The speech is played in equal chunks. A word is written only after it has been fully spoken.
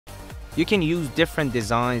You can use different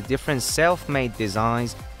designs, different self-made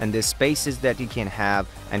designs, and the spaces that you can have,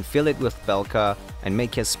 and fill it with Belka and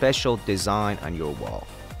make a special design on your wall.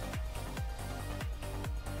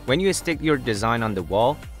 When you stick your design on the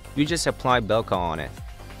wall, you just apply Belka on it,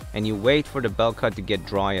 and you wait for the Belka to get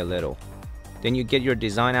dry a little. Then you get your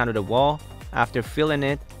design out of the wall. After filling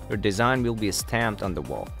it, your design will be stamped on the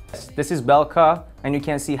wall. This is Belka, and you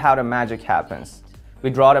can see how the magic happens. We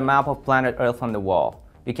draw the map of planet Earth on the wall.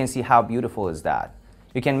 You can see how beautiful is that.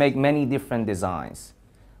 You can make many different designs.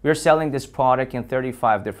 We are selling this product in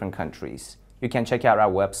 35 different countries. You can check out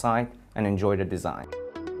our website and enjoy the design.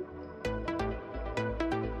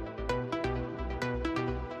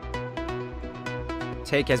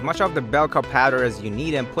 Take as much of the Belka powder as you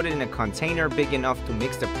need and put it in a container big enough to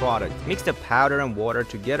mix the product. Mix the powder and water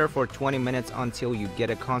together for 20 minutes until you get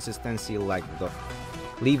a consistency like this.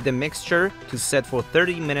 Leave the mixture to set for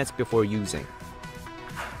 30 minutes before using.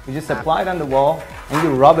 You just apply it on the wall and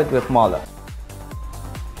you rub it with Mala.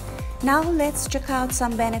 Now let's check out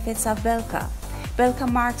some benefits of Belka.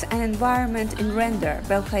 Belka marks an environment in render.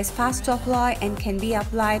 Belka is fast to apply and can be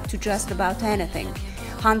applied to just about anything.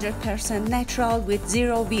 100% natural with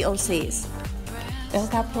zero VOCs.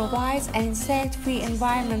 Belka provides an insect-free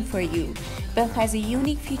environment for you. Belka has a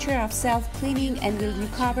unique feature of self-cleaning and will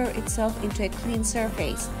recover itself into a clean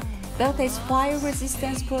surface. Belka is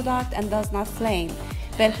fire-resistant product and does not flame.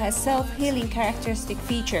 Belka has self-healing characteristic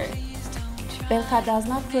feature. Belka does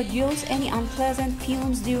not produce any unpleasant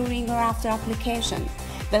fumes during or after application.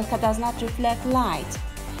 Belka does not reflect light.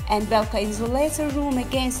 And Belka insulates a room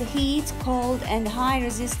against heat, cold, and high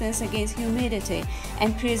resistance against humidity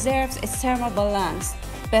and preserves its thermal balance.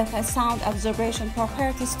 Belka has sound absorption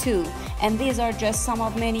properties too, and these are just some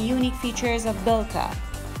of many unique features of Belka.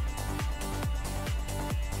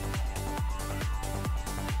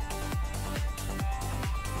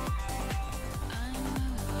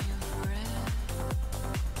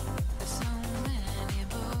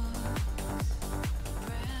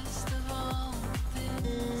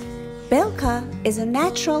 Belka is a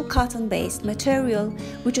natural cotton-based material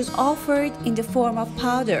which is offered in the form of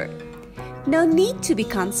powder. No need to be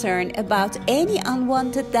concerned about any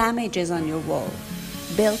unwanted damages on your wall.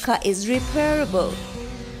 Belka is repairable.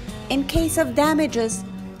 In case of damages,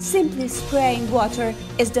 simply spraying water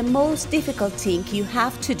is the most difficult thing you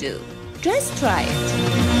have to do. Just try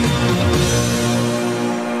it.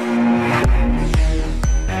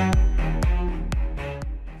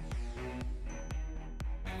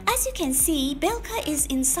 As you can see, Belka is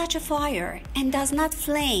in such a fire and does not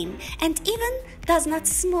flame and even does not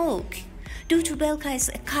smoke. Due to Belka is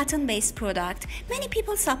a cotton-based product, many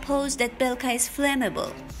people suppose that Belka is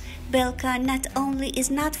flammable. Belka not only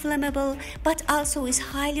is not flammable, but also is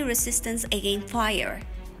highly resistant against fire.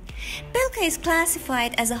 Belka is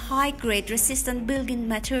classified as a high-grade resistant building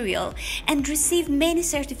material and received many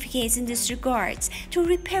certificates in this regard. To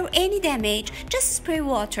repair any damage, just spray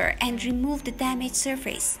water and remove the damaged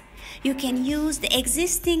surface. You can use the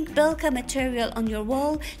existing Belka material on your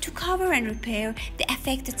wall to cover and repair the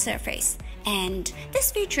affected surface. And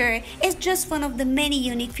this feature is just one of the many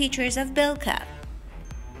unique features of Belka.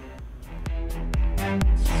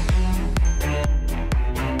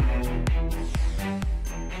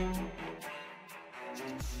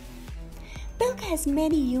 Belka has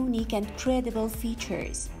many unique and credible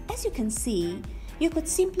features. As you can see, you could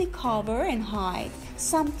simply cover and hide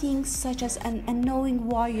something such as an annoying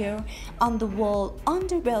wire on the wall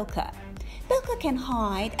under Belka. Belka can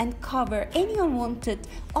hide and cover any unwanted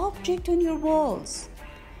object on your walls.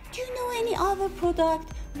 Do you know any other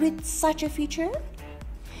product with such a feature?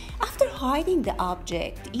 After hiding the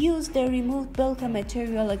object, use the removed Belka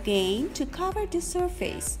material again to cover the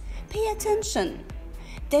surface. Pay attention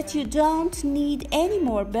that you don't need any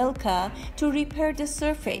more Belka to repair the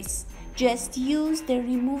surface. Just use the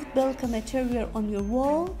removed Belka material on your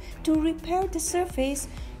wall to repair the surface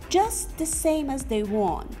just the same as they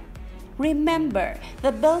want. Remember,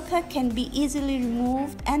 the Belka can be easily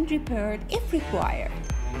removed and repaired if required.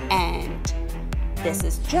 And this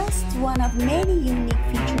is just one of many unique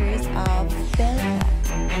features of Belka.